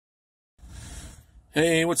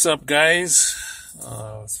Hey, what's up, guys?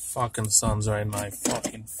 This fucking sun's right in my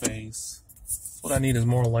fucking face. What I need is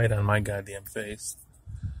more light on my goddamn face.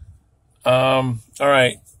 All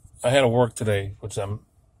right. I had to work today, which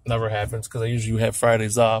never happens because I usually have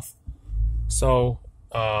Fridays off. So,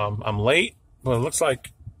 I'm late, but it looks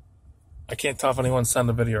like I can't tell if anyone sent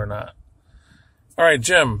a video or not. All right,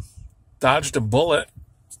 Jim, dodged a bullet.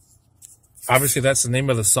 Obviously, that's the name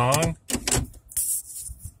of the song.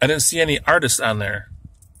 I didn't see any artists on there.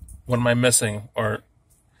 What am I missing? Or,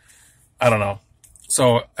 I don't know.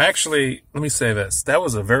 So, actually, let me say this. That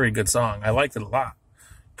was a very good song. I liked it a lot.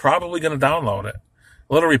 Probably going to download it.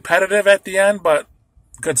 A little repetitive at the end, but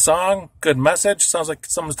good song, good message. Sounds like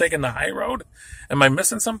someone's taking the high road. Am I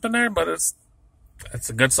missing something there? But it's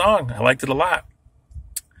a good song. I liked it a lot.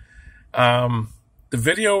 The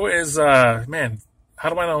video is, man, how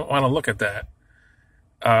do I want to look at that?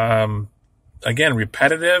 Again,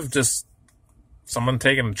 repetitive, just someone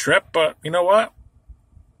taking a trip, but you know what?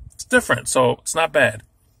 It's different, so it's not bad.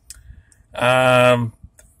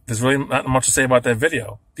 There's really not much to say about that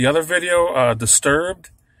video. The other video,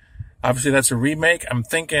 Disturbed, obviously that's a remake. I'm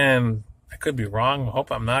thinking, I could be wrong. I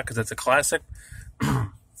hope I'm not, because it's a classic.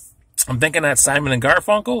 I'm thinking that's Simon and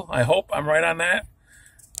Garfunkel. I hope I'm right on that.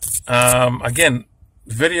 Again,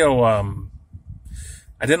 video, I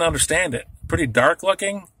didn't understand it. Pretty dark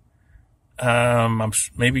looking.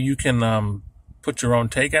 Maybe you can put your own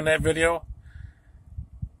take on that video.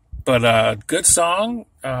 But good song.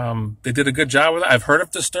 They did a good job with it. I've heard of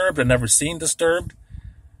Disturbed. I've never seen Disturbed.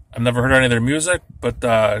 I've never heard any of their music. But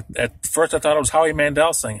at first I thought it was Howie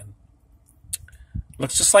Mandel singing.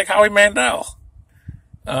 Looks just like Howie Mandel.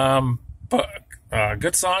 But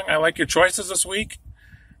good song. I like your choices this week.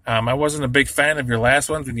 I wasn't a big fan of your last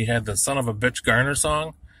ones when you had the Son of a Bitch Garner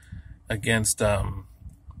song against...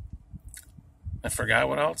 I forgot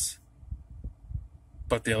what else,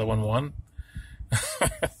 but the other one won.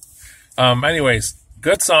 Anyways,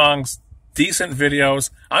 good songs, decent videos.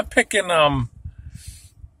 I'm picking the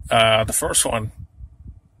first one,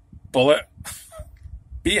 Bullet.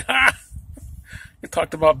 Beehaw. We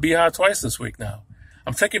talked about Beehaw twice this week now.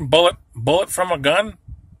 I'm taking Bullet from a gun.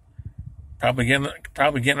 Probably getting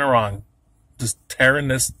it wrong. Just tearing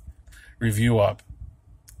this review up.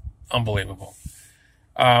 Unbelievable.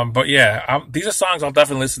 But yeah, these are songs I'll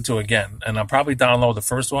definitely listen to again, and I'll probably download the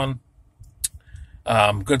first one.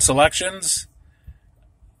 Good selections.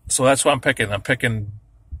 So that's what I'm picking. I'm picking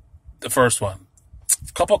the first one.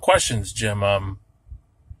 A couple of questions, Jim. Are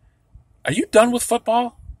you done with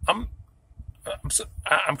football? I'm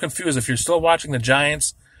confused if you're still watching the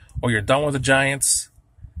Giants or you're done with the Giants.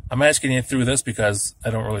 I'm asking you through this because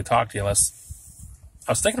I don't really talk to you unless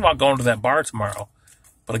I was thinking about going to that bar tomorrow,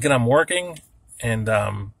 but again, I'm working. And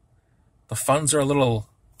the funds are a little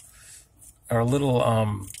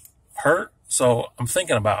hurt, so I'm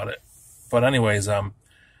thinking about it. But anyways, I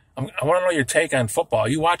want to know your take on football. Are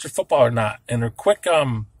you watching football or not? And a quick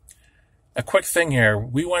thing here.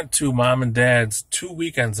 We went to Mom and Dad's 2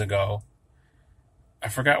 weekends ago. I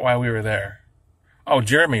forgot why we were there. Oh,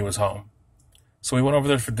 Jeremy was home, so we went over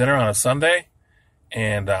there for dinner on a Sunday.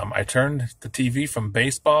 And I turned the TV from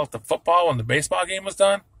baseball to football when the baseball game was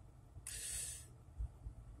done.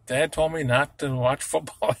 Dad told me not to watch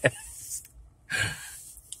football.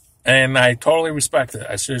 And I totally respect it.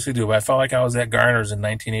 I seriously do. But I felt like I was at Garner's in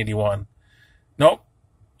 1981. Nope.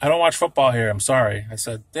 I don't watch football here. I'm sorry. I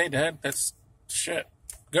said, hey, Dad, that's shit.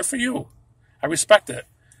 Good for you. I respect it.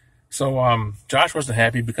 So Josh wasn't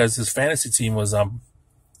happy because his fantasy team was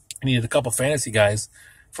he needed a couple fantasy guys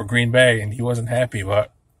for Green Bay, and he wasn't happy.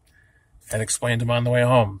 But I had explained to him on the way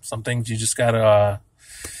home. Some things you just got to...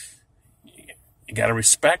 You got to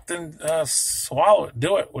respect and swallow it.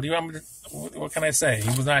 Do it. What do you want me to? What can I say? He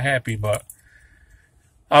was not happy, but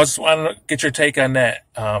I just wanted to get your take on that.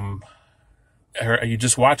 Are you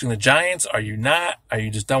just watching the Giants? Are you not? Are you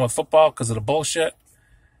just done with football because of the bullshit?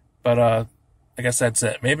 But I guess that's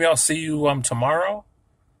it. Maybe I'll see you tomorrow.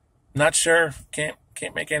 Not sure. Can't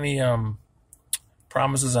make any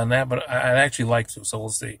promises on that, but I'd actually like to. So we'll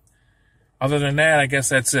see. Other than that, I guess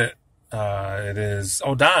that's it. It is.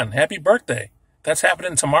 Oh, Don, happy birthday. That's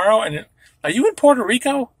happening tomorrow. And are you in Puerto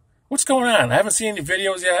Rico? What's going on? I haven't seen any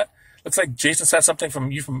videos yet. Looks like Jason said something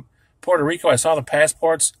from Puerto Rico. I saw the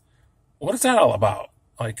passports. What is that all about?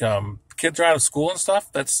 Like, kids are out of school and stuff?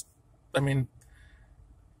 I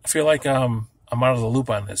feel like I'm out of the loop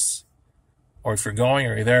on this. Or if you're going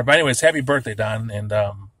or you're there. But anyways, happy birthday, Don. And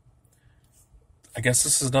I guess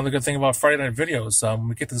this is another good thing about Friday Night Videos.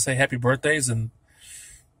 We get to say happy birthdays and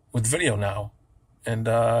with video now. And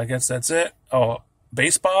I guess that's it. Oh,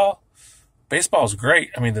 baseball. baseball is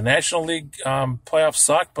great. I mean, the National League playoffs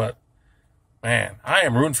suck, but man, I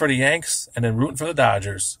am rooting for the Yanks and then rooting for the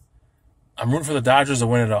Dodgers. I'm rooting for the Dodgers to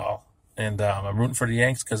win it all, and I'm rooting for the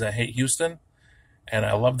Yanks because I hate Houston, and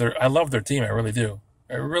I love their team. I really do.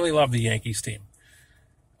 I really love the Yankees team.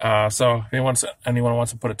 So if anyone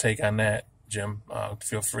wants to put a take on that, Jim,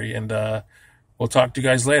 feel free, and we'll talk to you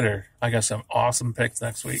guys later. I got some awesome picks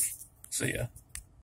next week. See ya.